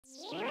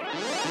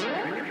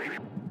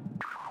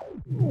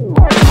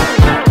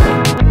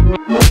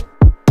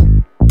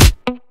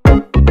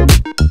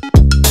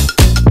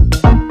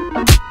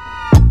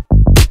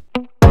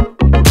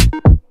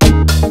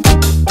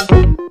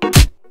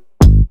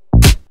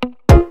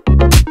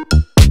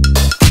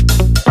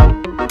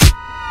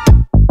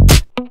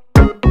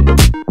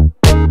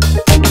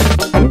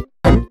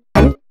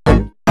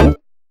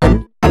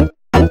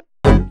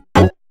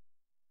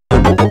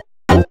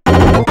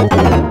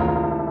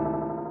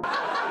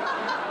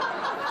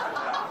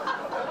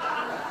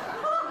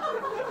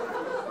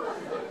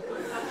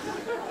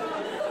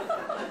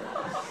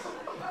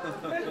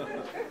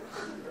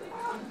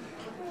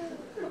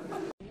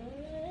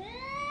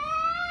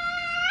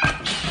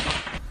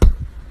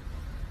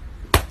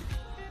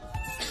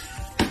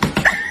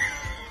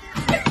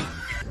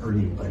for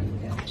anybody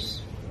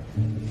else.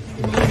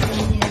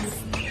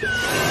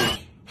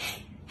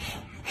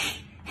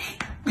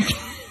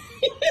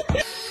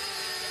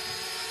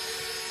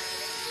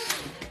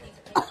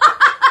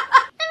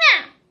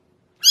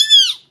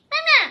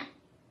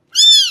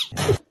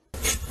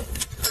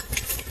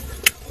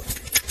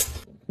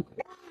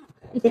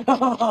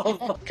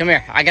 Come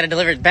here, I gotta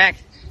deliver it back.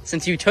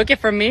 Since you took it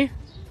from me?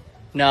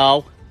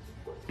 No.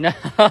 No.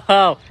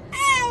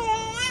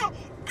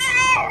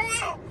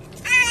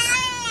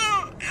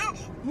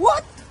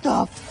 What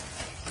the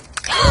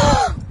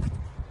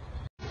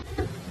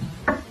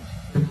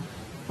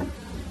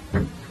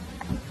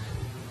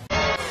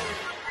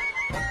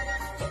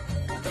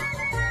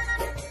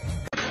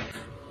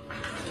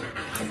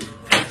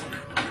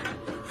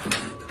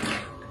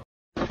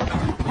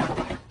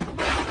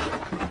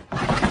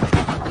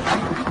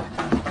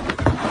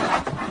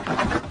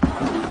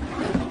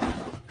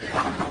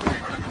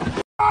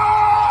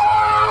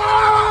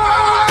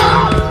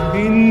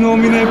In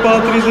nomine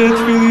Patris et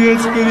Filii et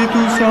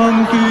Spiritus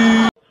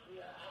Sancti.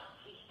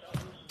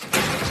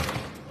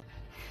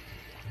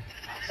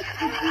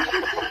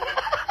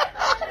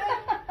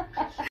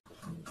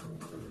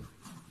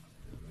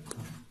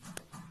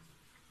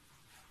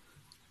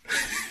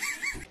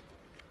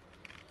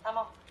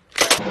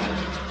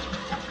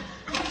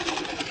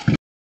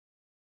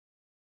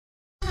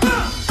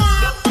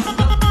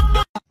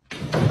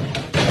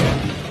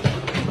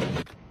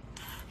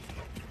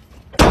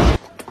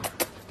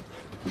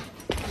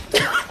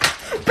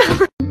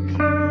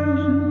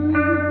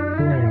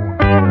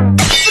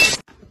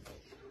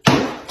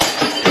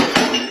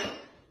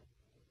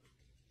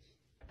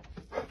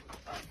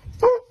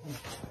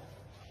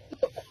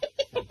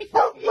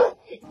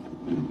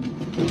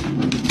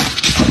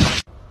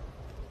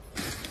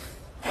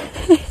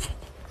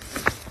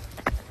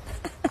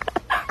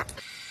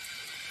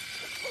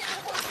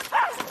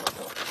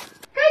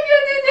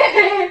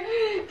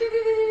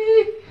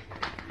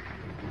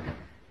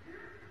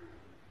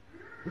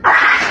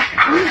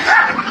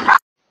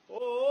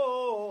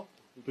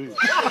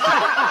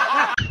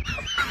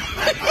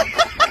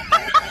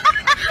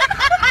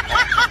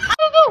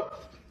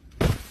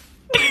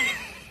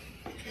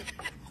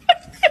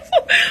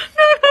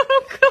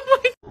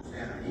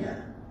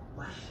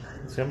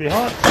 It's gonna be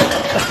hot.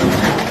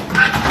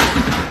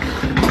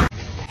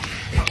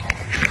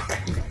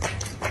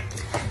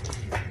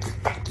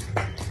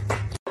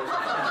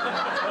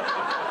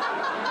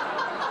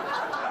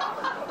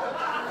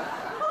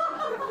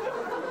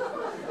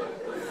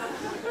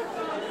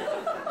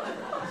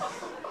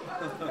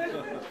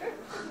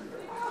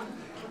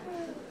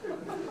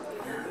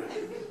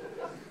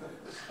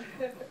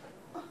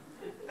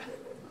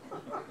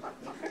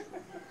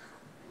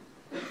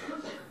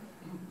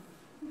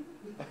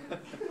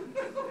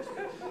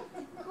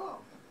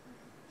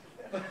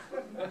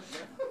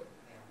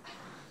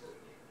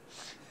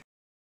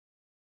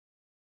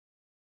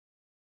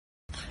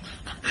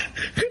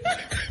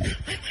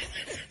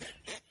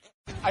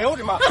 I owed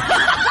him up.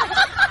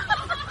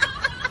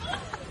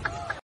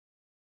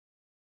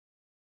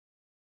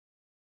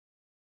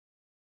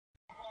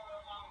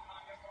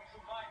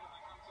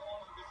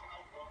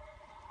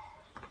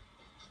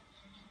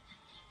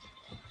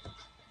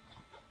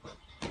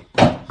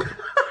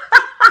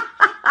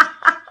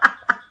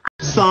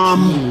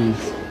 Some.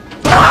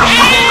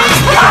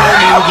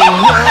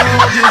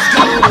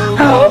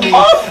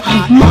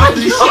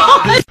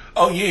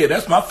 Oh yeah,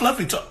 that's my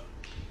fluffy toy.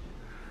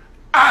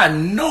 I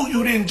know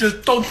you didn't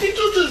just throw. Did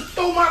you just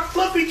throw my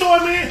fluffy toy,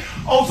 man?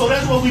 Oh, so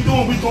that's what we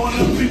doing? We throwing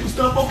other people's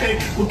stuff? Okay,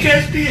 well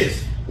catch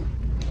this.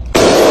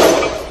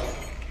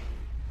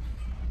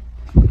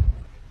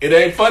 It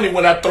ain't funny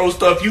when I throw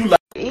stuff you like.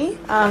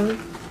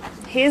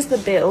 Here's the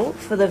bill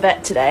for the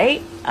vet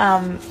today.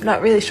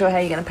 Not really sure how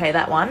you're going to pay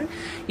that one.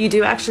 You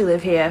do actually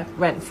live here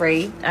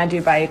rent-free. I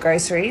do buy your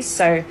groceries.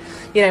 So,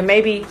 you know,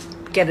 maybe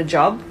get a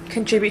job,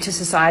 contribute to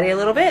society a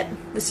little bit.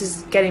 This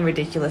is getting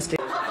ridiculous, dude.